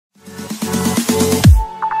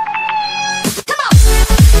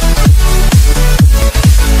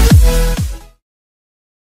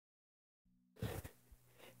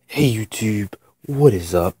Hey YouTube, what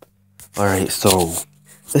is up? Alright, so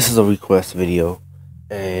this is a request video,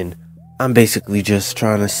 and I'm basically just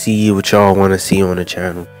trying to see what y'all want to see on the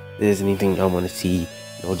channel. If there's anything y'all want to see,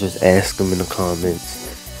 just ask them in the comments.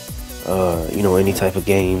 Any type of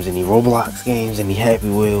games, any Roblox games, any Happy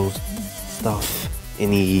Wheels stuff,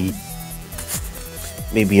 maybe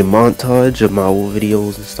a montage of my old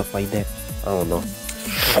videos and stuff like that. I don't know.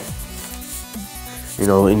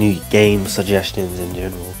 Any game suggestions in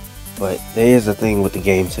general. But there is a thing with the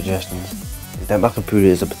game suggestions, is that my computer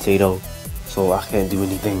is a potato, so I can't do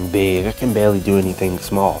anything big. I can barely do anything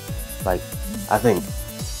small. I think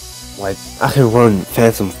I can run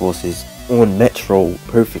Phantom Forces on Metro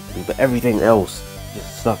perfectly, but everything else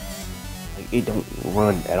just sucks. It don't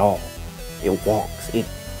run at all. It walks. It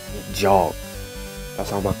jogs. That's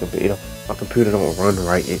how my computer don't run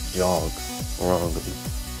right. It jogs wrongly.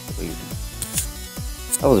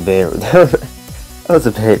 That was bad. That was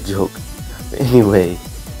a bad joke. But anyway,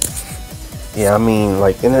 yeah,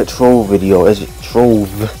 in that Trove video,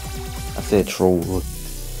 Trove? I said Trove or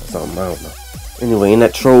something, I don't know. Anyway, in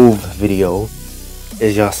that Trove video,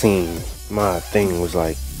 as y'all seen, my thing was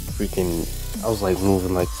I was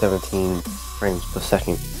moving 17 frames per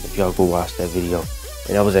second. If y'all go watch that video,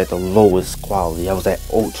 and I was at the lowest quality. I was at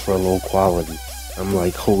ultra low quality. I'm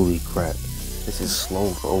like, holy crap, this is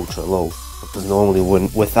slow for ultra low. Because normally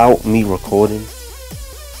without me recording,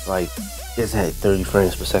 it's at 30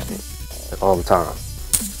 frames per second, all the time.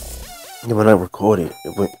 And when I recorded,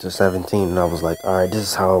 it went to 17, and I was like, alright, this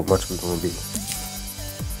is how much we're gonna be.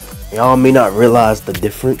 Y'all may not realize the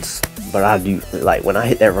difference, but I do. When I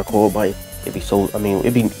hit that record button, it'd be so,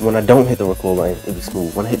 when I don't hit the record button, it'd be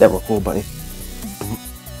smooth. When I hit that record button,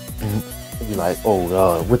 it'd be like, oh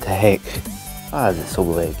god, what the heck? Why is it so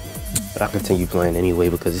laggy? But I continue playing anyway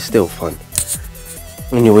because it's still fun.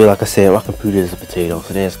 Anyway, like I said, my computer is a potato,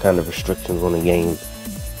 so there's kind of restrictions on the game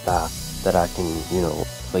that I can,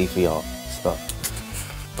 play for y'all stuff.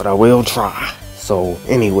 But I will try. So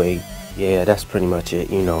anyway, yeah, that's pretty much it.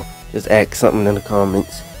 Just ask something in the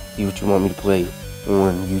comments, see what you want me to play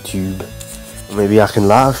on YouTube. Or maybe I can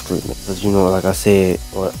live stream it, because like I said,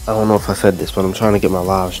 or I don't know if I said this, but I'm trying to get my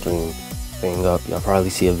live stream thing up. Y'all probably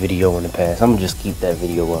see a video in the past. I'm gonna just keep that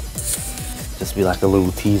video up. Just be like a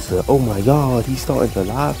little teaser. Oh my god, he's starting to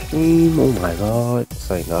live stream. Oh my god. It's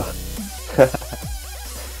like, no.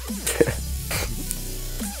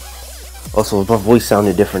 Also, my voice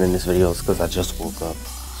sounded different in this video because I just woke up.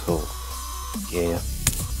 So, yeah.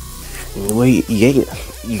 Anyway, yeah.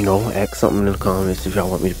 Ask something in the comments if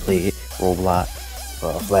y'all want me to play it. Roblox,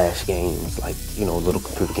 Flash games, little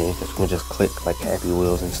computer games that you can just click, like Happy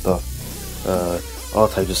Wheels and stuff. All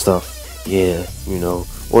types of stuff. Yeah,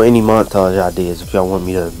 or any montage ideas if y'all want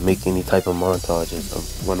me to make any type of montages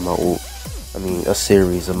of one of my old, a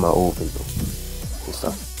series of my old videos and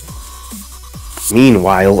stuff.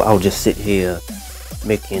 Meanwhile, I'll just sit here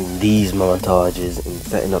making these montages and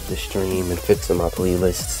setting up the stream and fixing my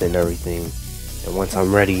playlists and everything. And once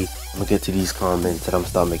I'm ready, I'm gonna get to these comments and I'm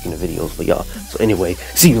gonna start making the videos for y'all. So anyway,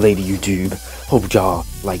 see you later, YouTube. Hope y'all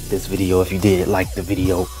liked this video. If you did like the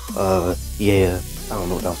video, yeah, I don't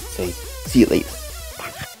know what else to say. See you later.